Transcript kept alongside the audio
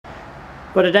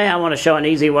Well, today I want to show an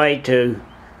easy way to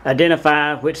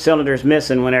identify which cylinder is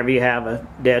missing whenever you have a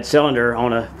dead cylinder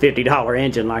on a $50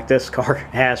 engine like this car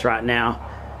has right now.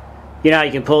 You know,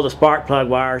 you can pull the spark plug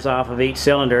wires off of each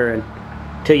cylinder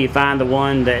until you find the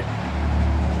one that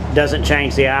doesn't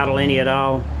change the idle any at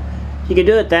all. You can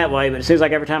do it that way, but it seems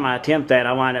like every time I attempt that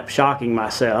I wind up shocking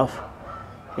myself,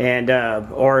 and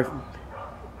or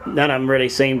none of them really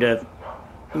seem to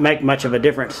make much of a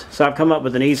difference. So I've come up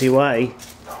with an easy way,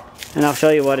 and I'll show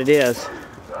you what it is.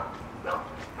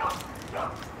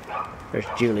 There's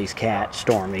Julie's cat,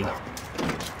 Stormy.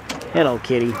 Hello,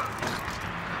 kitty.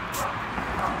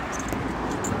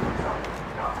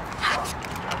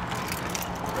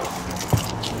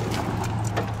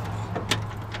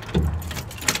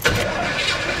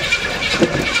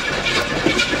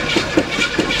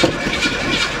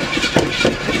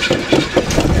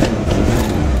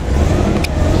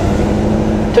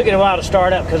 Took it a while to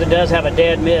start up because it does have a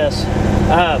dead miss.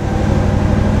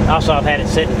 Also, I've had it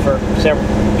sitting for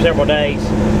several days.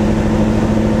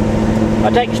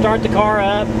 I start the car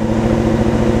up,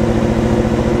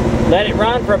 let it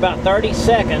run for about 30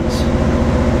 seconds,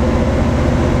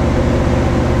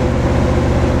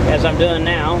 as I'm doing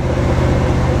now.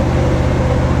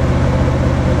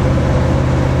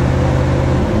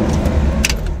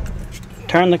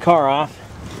 Turn the car off.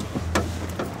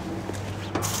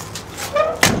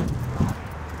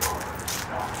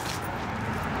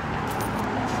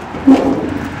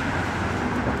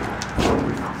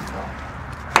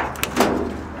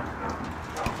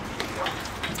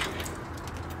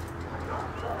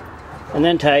 And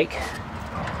then take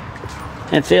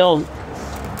and feel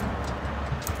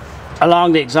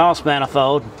along the exhaust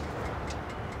manifold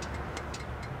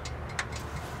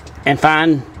and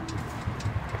find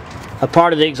a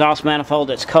part of the exhaust manifold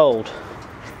that's cold.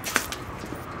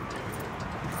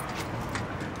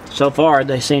 So far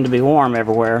they seem to be warm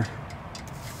everywhere,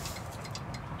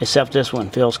 except this one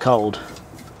feels cold.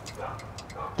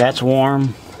 That's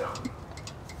warm,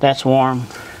 that's warm,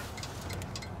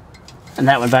 and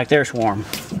that one back there is warm.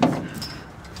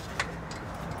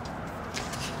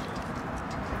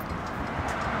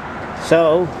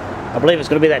 So I believe it's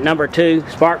going to be that number 2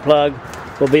 spark plug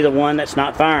will be the one that's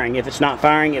not firing. If it's not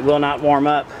firing, it will not warm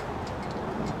up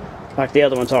like the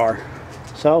other ones are.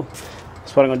 So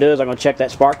that's what I'm going to do, is I'm going to check that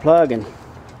spark plug, and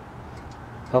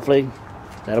hopefully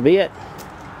that'll be it.